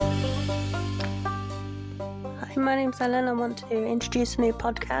Hi, my name's Ellen. I want to introduce a new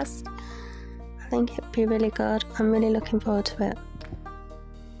podcast. I think it'll be really good. I'm really looking forward to it.